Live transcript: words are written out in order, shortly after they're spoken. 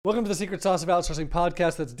Welcome to the Secret Sauce of Outsourcing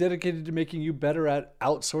podcast that's dedicated to making you better at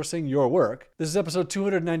outsourcing your work. This is episode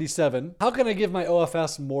 297. How can I give my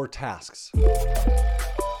OFS more tasks?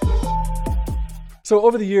 So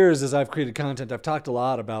over the years, as I've created content, I've talked a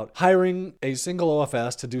lot about hiring a single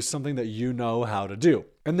OFS to do something that you know how to do.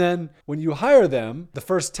 And then when you hire them, the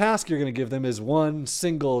first task you're going to give them is one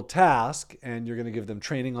single task, and you're going to give them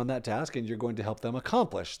training on that task, and you're going to help them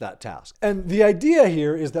accomplish that task. And the idea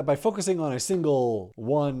here is that by focusing on a single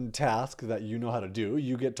one task that you know how to do,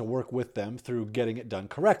 you get to work with them through getting it done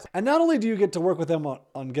correctly. And not only do you get to work with them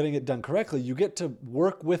on getting it done correctly, you get to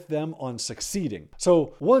work with them on succeeding.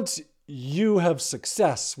 So once you have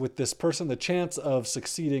success with this person, the chance of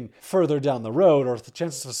succeeding further down the road, or the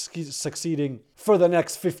chances of succeeding for the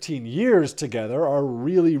next 15 years together, are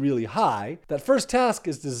really, really high. That first task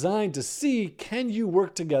is designed to see, can you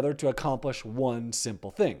work together to accomplish one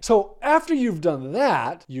simple thing? So after you've done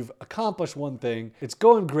that, you've accomplished one thing, it's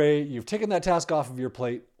going great, you've taken that task off of your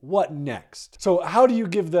plate. What next? So how do you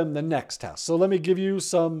give them the next task? So let me give you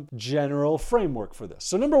some general framework for this.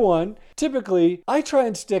 So number one, typically I try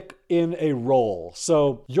and stick in a role.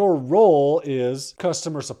 So your role is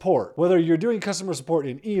customer support. Whether you're doing customer support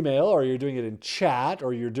in email, or you're doing it in chat,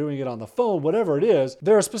 or you're doing it on the phone, whatever it is,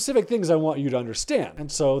 there are specific things I want you to understand.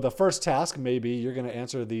 And so the first task, maybe you're going to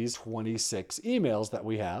answer these 26 emails that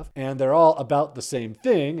we have, and they're all about the same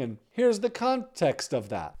thing. And here's the context of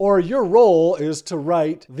that. Or your role is to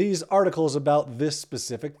write these articles about this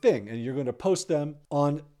specific thing, and you're going to post them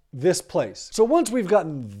on this place. So once we've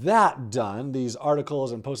gotten that done, these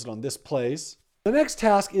articles, and posted on this place, the next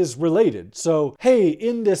task is related. So, hey,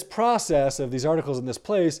 in this process of these articles in this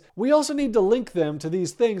place, we also need to link them to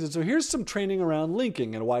these things. And so here's some training around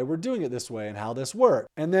linking and why we're doing it this way and how this works.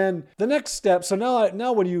 And then the next step, so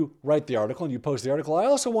now when you write the article and you post the article, I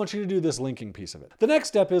also want you to do this linking piece of it. The next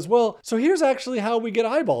step is, well, so here's actually how we get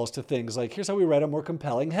eyeballs to things. Like, here's how we write a more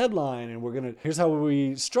compelling headline, and here's how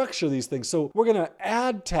we structure these things. So we're gonna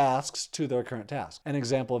add tasks to their current task. An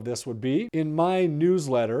example of this would be in my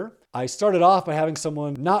newsletter. I started off by having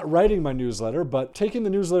someone not writing my newsletter, but taking the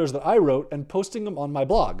newsletters that I wrote and posting them on my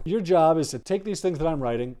blog. Your job is to take these things that I'm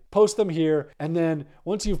writing, post them here, and then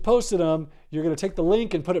once you've posted them, you're going to take the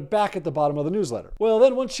link and put it back at the bottom of the newsletter. Well,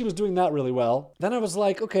 then once she was doing that really well, then I was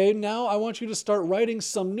like, okay, now I want you to start writing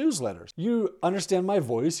some newsletters. You understand my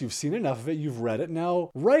voice, you've seen enough of it, you've read it,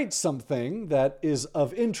 now write something that is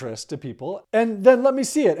of interest to people, and then let me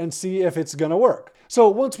see it and see if it's going to work. So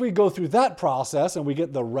once we go through that process and we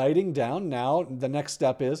get the writing down, now the next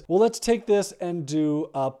step is, well, let's take this and do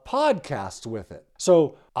a podcast with it.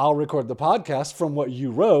 So I'll record the podcast from what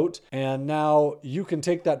you wrote, and now you can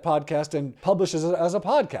take that podcast and publish it as a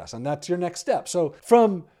podcast, and that's your next step. So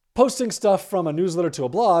from posting stuff from a newsletter to a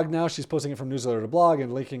blog, now she's posting it from newsletter to blog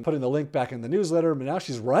and putting the link back in the newsletter. But now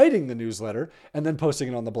she's writing the newsletter and then posting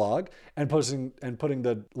it on the blog and putting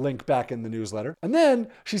the link back in the newsletter. And then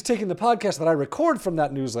she's taking the podcast that I record from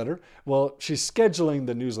that newsletter. Well, she's scheduling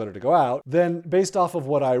the newsletter to go out. Then based off of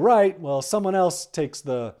what I write, well, someone else takes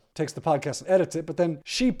the podcast and edits it, but then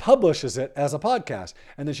she publishes it as a podcast,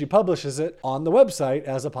 and then she publishes it on the website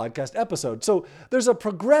as a podcast episode. So there's a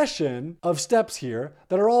progression of steps here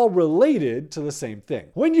that are all related to the same thing.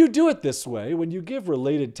 When you do it this way, when you give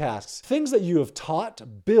related tasks, things that you have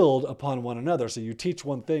taught build upon one another. So you teach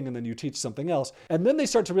one thing and then you teach something else, and then they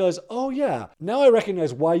start to realize, oh yeah, now I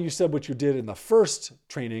recognize why you said what you did in the first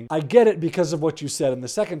training. I get it because of what you said in the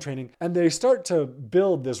second training, and they start to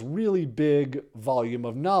build this really big volume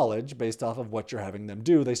of knowledge based off of what you're having them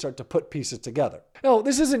do. They start to put pieces together. Now,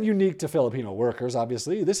 this isn't unique to Filipino workers,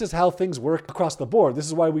 obviously. This is how things work across the board. This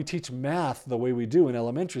is why we teach math the way we do in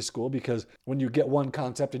elementary school, because when you get one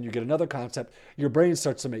concept and you get another concept, your brain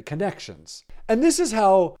starts to make connections. And this is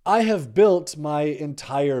how I have built my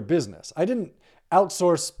entire business. I didn't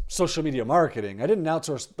outsource social media marketing. I didn't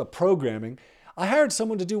outsource the programming. I hired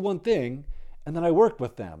someone to do one thing, and then I worked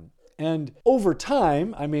with them. And over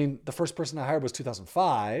time, the first person I hired was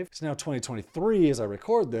 2005. It's now 2023 as I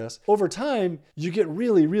record this. Over time, you get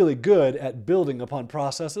really, really good at building upon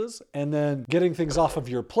processes and then getting things off of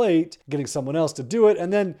your plate, getting someone else to do it,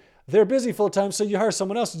 and then they're busy full time, so you hire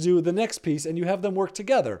someone else to do the next piece and you have them work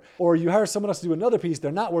together. Or you hire someone else to do another piece,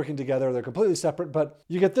 they're not working together, they're completely separate, but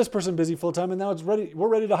you get this person busy full time and now we're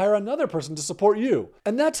ready to hire another person to support you.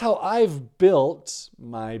 And that's how I've built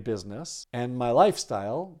my business and my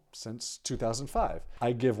lifestyle since 2005.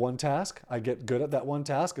 I give one task, I get good at that one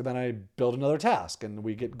task, and then I build another task, and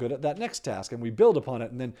we get good at that next task, and we build upon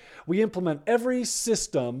it, and then we implement every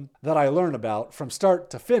system that I learn about from start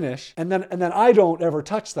to finish, and then I don't ever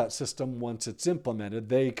touch that system once it's implemented.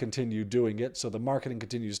 They continue doing it, so the marketing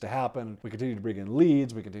continues to happen. We continue to bring in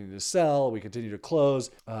leads, we continue to sell, we continue to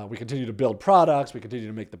close, we continue to build products, we continue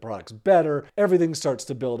to make the products better. Everything starts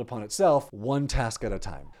to build upon itself, one task at a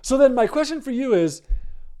time. So then my question for you is,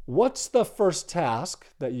 what's the first task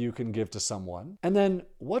that you can give to someone? And then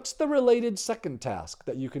what's the related second task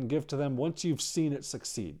that you can give to them once you've seen it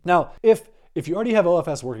succeed? Now, if you already have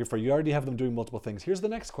OFS working for you, you already have them doing multiple things, here's the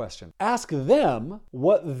next question. Ask them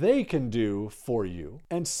what they can do for you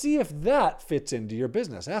and see if that fits into your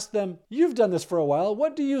business. Ask them, you've done this for a while.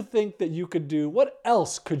 What do you think that you could do? What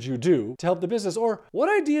else could you do to help the business? Or what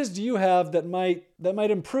ideas do you have that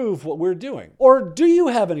might improve what we're doing? Or do you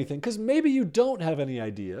have anything? Because maybe you don't have any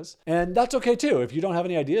ideas, and that's okay too. If you don't have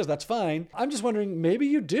any ideas, that's fine. I'm just wondering, maybe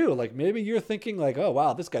you do. Like maybe you're thinking like, oh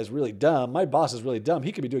wow, this guy's really dumb. My boss is really dumb.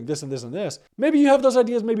 He could be doing this and this and this. Maybe you have those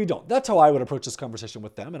ideas, maybe you don't. That's how I would approach this conversation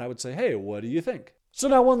with them, and I would say, hey, what do you think? So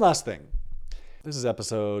now one last thing. This is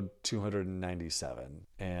episode 297,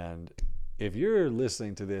 and if you're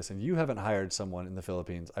listening to this and you haven't hired someone in the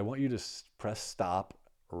Philippines, I want you to press stop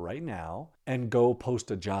right now and go post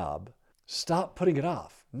a job. Stop putting it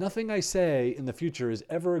off. Nothing I say in the future is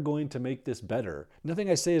ever going to make this better. Nothing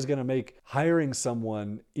I say is going to make hiring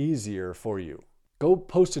someone easier for you. Go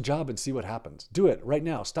post a job and see what happens. Do it right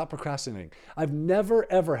now. Stop procrastinating. I've never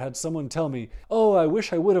ever had someone tell me, oh, I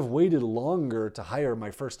wish I would have waited longer to hire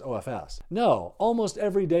my first OFS. No, almost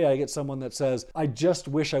every day I get someone that says, I just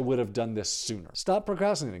wish I would have done this sooner. Stop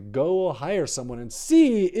procrastinating. Go hire someone and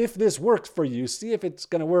see if this works for you. See if it's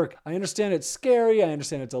going to work. I understand it's scary. I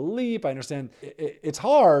understand it's a leap. I understand it's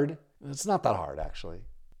hard. It's not that hard actually.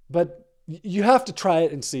 But you have to try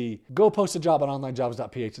it and see. Go post a job on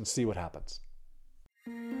onlinejobs.ph and see what happens.